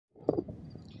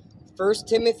1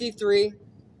 Timothy 3,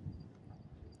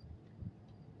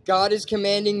 God is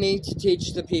commanding me to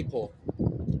teach the people.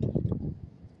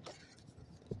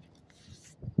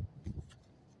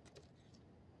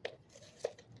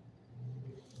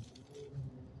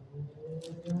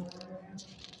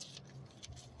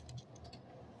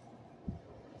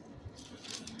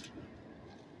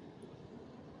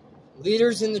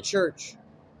 Leaders in the church.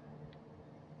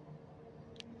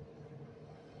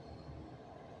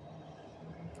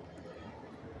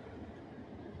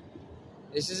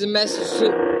 This is a message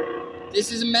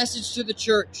to the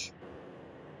church.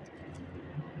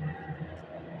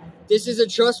 This is a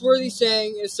trustworthy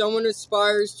saying if someone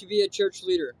aspires to be a church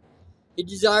leader. He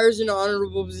desires an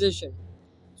honorable position.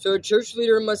 So a church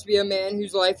leader must be a man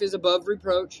whose life is above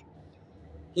reproach.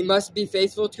 He must be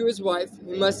faithful to his wife.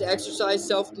 He must exercise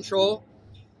self-control,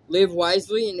 live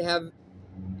wisely, and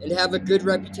have a good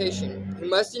reputation. He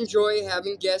must enjoy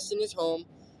having guests in his home,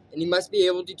 and he must be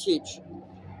able to teach.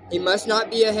 He must not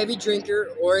be a heavy drinker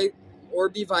or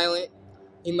be violent.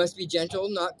 He must be gentle,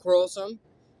 not quarrelsome,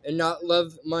 and not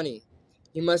love money.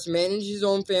 He must manage his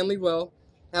own family well,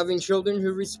 having children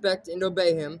who respect and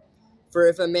obey him. For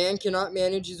if a man cannot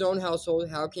manage his own household,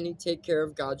 how can he take care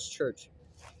of God's church?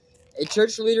 A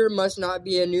church leader must not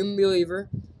be a new believer,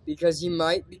 because he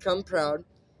might become proud,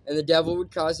 and the devil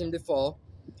would cause him to fall.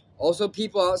 Also,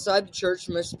 people outside the church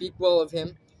must speak well of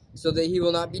him, so that he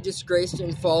will not be disgraced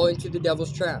and fall into the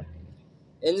devil's trap.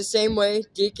 In the same way,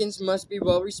 deacons must be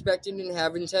well respected and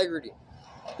have integrity.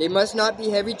 They must not be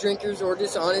heavy drinkers or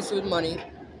dishonest with money.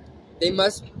 They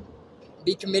must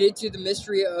be committed to the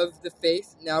mystery of the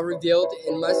faith now revealed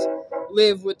and must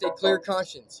live with a clear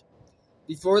conscience.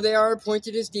 Before they are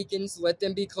appointed as deacons, let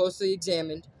them be closely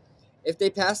examined. If they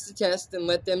pass the test, then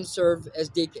let them serve as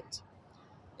deacons.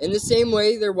 In the same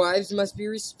way, their wives must be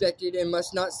respected and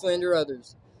must not slander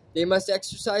others. They must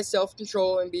exercise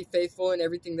self-control and be faithful in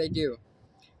everything they do.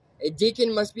 A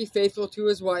deacon must be faithful to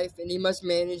his wife, and he must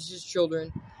manage his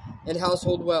children and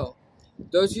household well.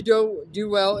 Those who do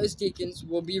well as deacons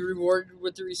will be rewarded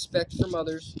with the respect from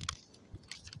others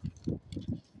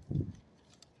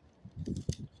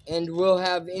and will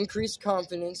have increased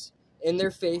confidence in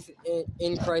their faith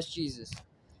in Christ Jesus.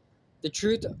 The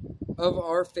truth of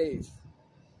our faith.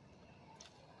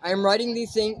 I am writing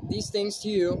these things to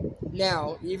you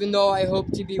now, even though I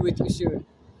hope to be with you soon,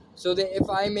 so that if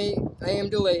I am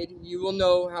delayed, you will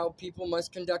know how people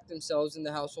must conduct themselves in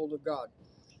the household of God.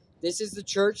 This is the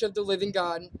church of the living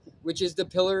God, which is the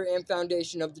pillar and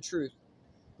foundation of the truth.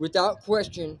 Without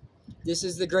question, this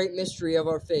is the great mystery of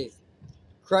our faith.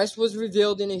 Christ was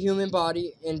revealed in a human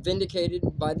body and vindicated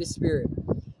by the Spirit.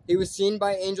 He was seen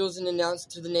by angels and announced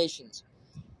to the nations.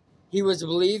 He was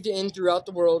believed in throughout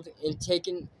the world and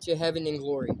taken to heaven in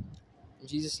glory. In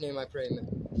Jesus' name I pray,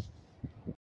 amen.